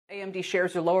AMD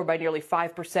shares are lower by nearly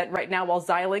 5% right now, while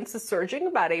Xilinx is surging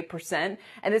about 8%.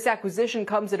 And this acquisition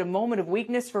comes at a moment of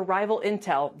weakness for rival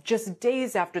Intel, just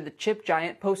days after the chip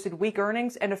giant posted weak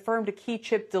earnings and affirmed a key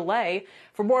chip delay.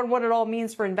 For more on what it all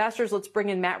means for investors, let's bring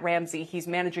in Matt Ramsay. He's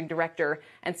Managing Director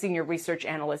and Senior Research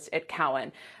Analyst at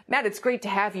Cowen. Matt, it's great to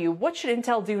have you. What should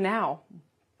Intel do now?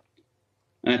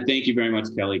 Thank you very much,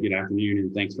 Kelly. Good afternoon,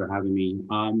 and thanks for having me.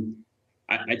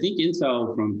 I think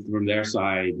Intel, from their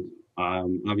side,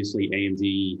 obviously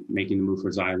AMD making the move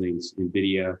for Xilinx,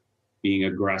 NVIDIA being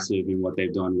aggressive in what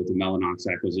they've done with the Mellanox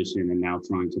acquisition and now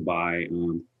trying to buy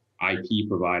IP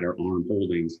provider ARM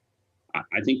Holdings.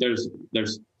 I think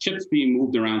there's chips being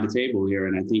moved around the table here,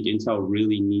 and I think Intel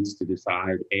really needs to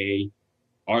decide, A,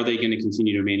 are they going to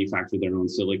continue to manufacture their own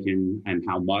silicon and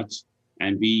how much?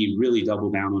 And B, really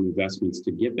double down on investments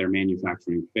to get their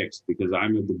manufacturing fixed, because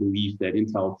I'm of the belief that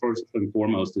Intel, first and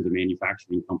foremost, is a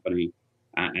manufacturing company,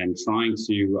 and trying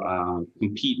to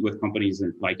compete with companies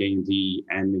like AMD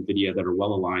and NVIDIA that are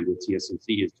well aligned with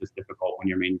TSMC is just difficult when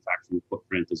your manufacturing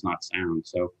footprint is not sound.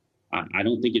 So I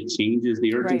don't think it changes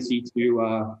the urgency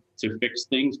to fix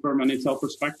things from an Intel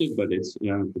perspective, but it's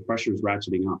the pressure is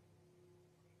ratcheting up.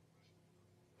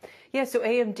 Yeah, so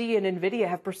AMD and NVIDIA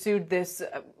have pursued this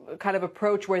kind of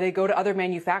approach where they go to other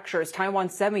manufacturers, Taiwan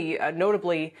Semi,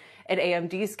 notably in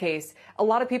AMD's case. A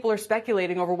lot of people are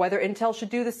speculating over whether Intel should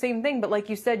do the same thing. But like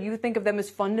you said, you think of them as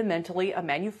fundamentally a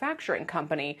manufacturing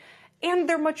company, and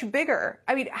they're much bigger.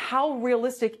 I mean, how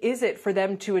realistic is it for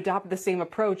them to adopt the same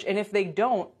approach? And if they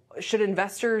don't, should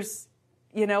investors,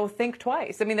 think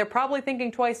twice? I mean, they're probably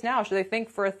thinking twice now. Should they think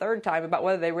for a third time about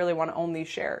whether they really want to own these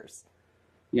shares?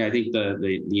 Yeah, I think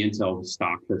the Intel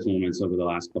stock performance over the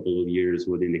last couple of years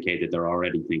would indicate that they're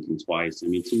already thinking twice. I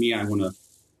mean, to me, I want to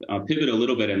pivot a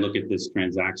little bit and look at this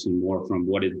transaction more from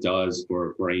what it does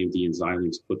for AMD and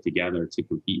Xilinx put together to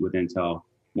compete with Intel,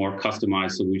 more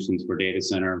customized solutions for data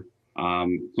center,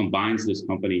 combines this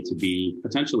company to be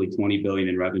potentially $20 billion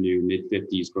in revenue,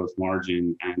 mid-50s gross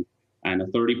margin, and a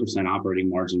 30% operating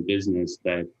margin business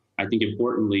that I think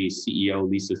importantly, CEO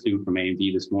Lisa Su from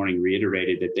AMD this morning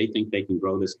reiterated that they think they can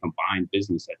grow this combined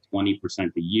business at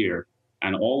 20% a year.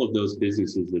 And all of those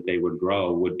businesses that they would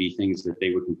grow would be things that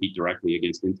they would compete directly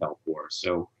against Intel for.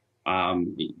 So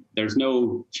there's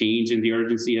no change in the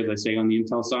urgency, as I say, on the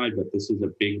Intel side, but this is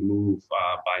a big move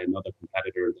by another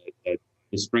competitor that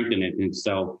is strengthening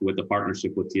itself with the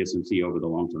partnership with TSMC over the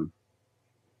long term.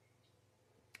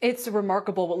 It's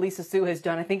remarkable what Lisa Su has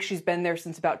done. I think she's been there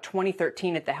since about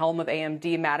 2013 at the helm of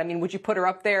AMD, Matt. I mean, would you put her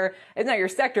up there? It's not your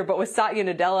sector, but with Satya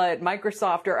Nadella at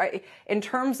Microsoft, or in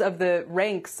terms of the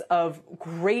ranks of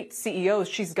great CEOs,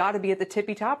 she's got to be at the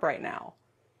tippy top right now.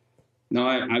 No,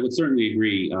 I would certainly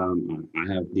agree.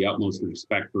 I have the utmost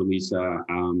respect for Lisa.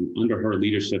 Under her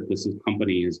leadership, this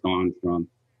company has gone from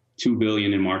 $2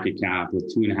 billion in market cap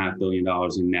with $2.5 billion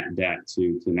in net debt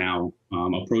to now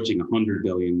approaching $100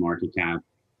 billion market cap,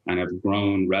 and have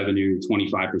grown revenue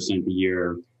 25% a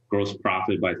year, gross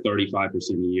profit by 35%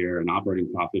 a year, and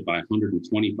operating profit by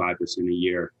 125% a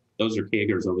year. Those are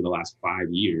CAGRs over the last 5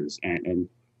 years. And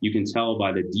you can tell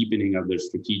by the deepening of their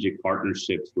strategic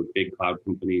partnerships with big cloud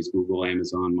companies, Google,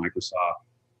 Amazon, Microsoft,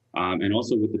 and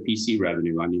also with the PC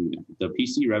revenue. I mean, the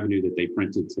PC revenue that they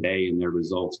printed today in their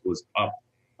results was up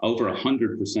over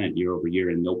 100% year over year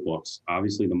in notebooks.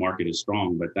 Obviously, the market is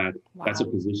strong, but that's a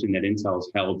position that Intel's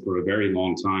held for a very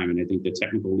long time. And I think the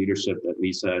technical leadership that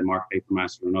Lisa and Mark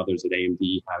Papermaster and others at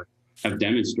AMD have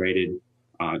demonstrated,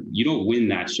 you don't win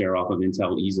that share off of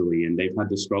Intel easily. And they've had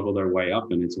to struggle their way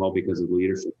up, and it's all because of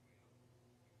leadership.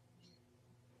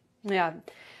 Yeah.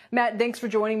 Matt, thanks for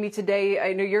joining me today.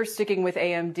 I know you're sticking with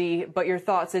AMD, but your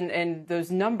thoughts and those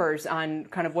numbers on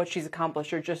kind of what she's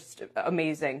accomplished are just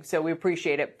amazing. So we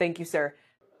appreciate it. Thank you, sir.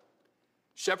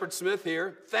 Shepard Smith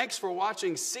here. Thanks for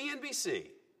watching CNBC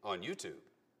on YouTube.